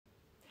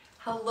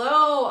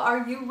Hello,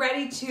 are you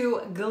ready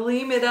to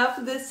gleam it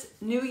up this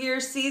New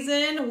Year's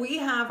season? We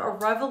have a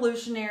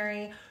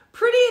revolutionary,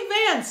 pretty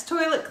advanced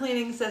toilet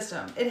cleaning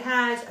system. It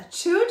has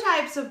 2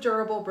 types of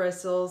durable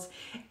bristles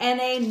and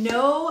a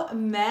no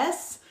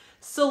mess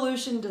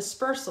solution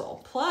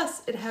dispersal.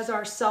 Plus, it has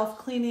our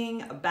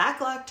self-cleaning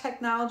backlock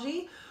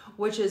technology,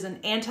 which is an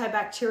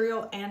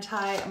antibacterial,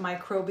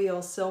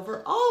 antimicrobial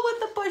silver, all with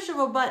the push of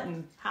a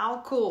button.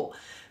 How cool.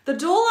 The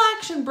dual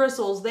action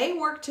bristles, they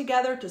work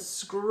together to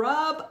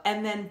scrub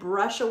and then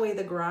brush away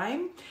the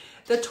grime.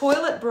 The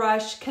toilet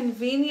brush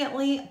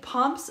conveniently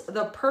pumps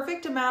the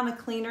perfect amount of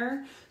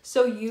cleaner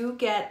so you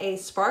get a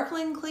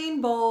sparkling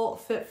clean bowl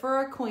fit for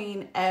a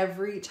queen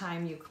every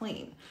time you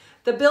clean.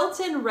 The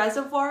built-in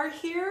reservoir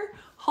here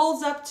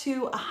holds up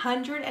to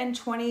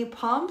 120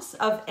 pumps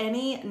of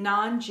any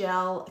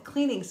non-gel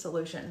cleaning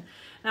solution.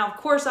 Now, of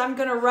course, I'm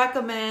going to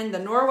recommend the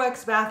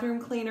Norwex bathroom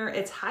cleaner.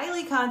 It's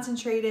highly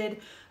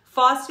concentrated,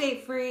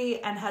 phosphate-free,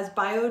 and has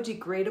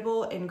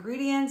biodegradable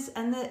ingredients,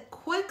 and that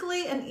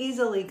quickly and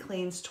easily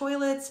cleans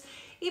toilets,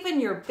 even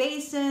your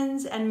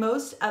basins, and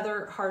most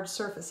other hard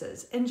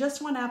surfaces in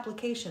just one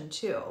application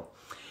too.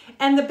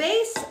 And the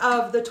base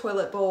of the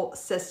toilet bowl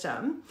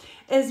system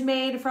is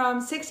made from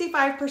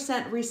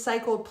 65%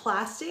 recycled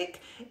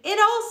plastic. It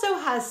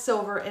also has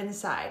silver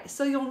inside,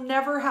 so you'll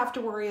never have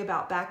to worry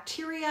about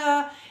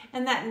bacteria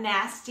and that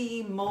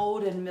nasty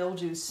mold and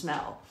mildew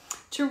smell.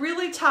 To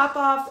really top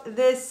off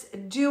this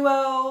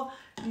duo,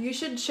 you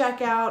should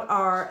check out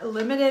our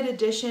limited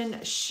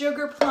edition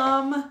Sugar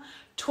Plum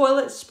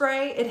toilet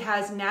spray. It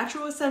has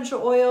natural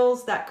essential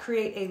oils that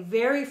create a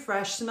very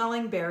fresh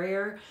smelling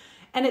barrier,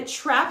 and it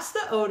traps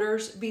the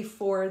odors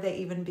before they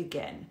even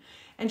begin.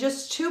 And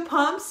just 2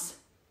 pumps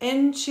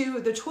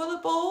into the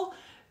toilet bowl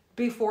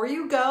before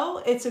you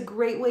go. It's a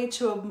great way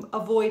to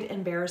avoid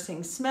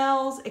embarrassing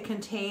smells. It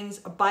contains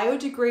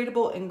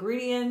biodegradable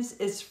ingredients,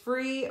 is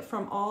free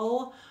from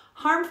all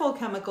harmful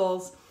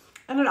chemicals,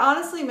 and it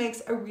honestly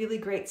makes a really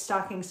great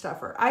stocking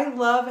stuffer. I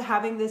love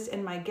having this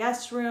in my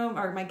guest room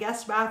or my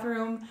guest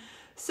bathroom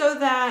so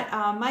that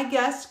my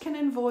guests can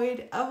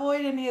avoid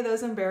any of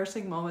those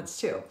embarrassing moments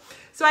too.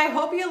 So I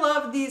hope you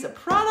love these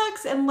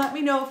products, and let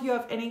me know if you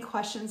have any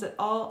questions at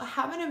all.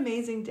 Have an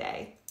amazing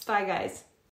day. Bye, guys.